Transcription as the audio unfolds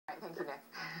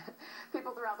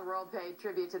around the world paid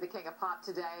tribute to the King of Pop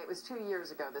today. It was 2 years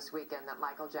ago this weekend that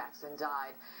Michael Jackson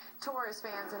died. Tourists,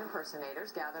 fans, and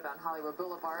impersonators gathered on Hollywood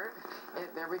Boulevard.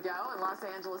 There we go, in Los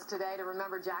Angeles today to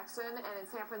remember Jackson. And in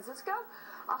San Francisco,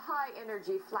 a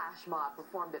high-energy flash mob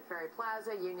performed at Ferry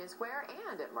Plaza, Union Square,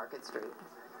 and at Market Street.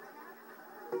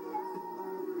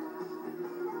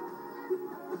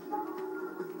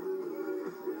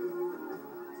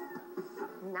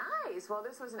 Nice. Well,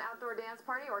 this was an outdoor dance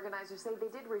party. Organizers say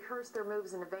they did rehearse their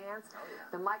moves in advance.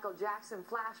 The Michael Jackson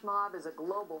Flash Mob is a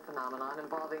global phenomenon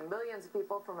involving millions of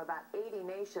people from about 80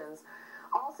 nations.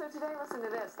 Also today, listen to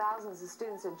this, thousands of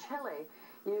students in Chile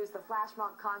used the Flash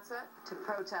Mob concert to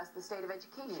protest the state of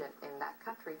education in that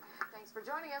country. Thanks for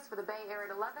joining us for the Bay Area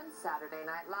at 11. Saturday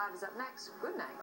Night Live is up next. Good night.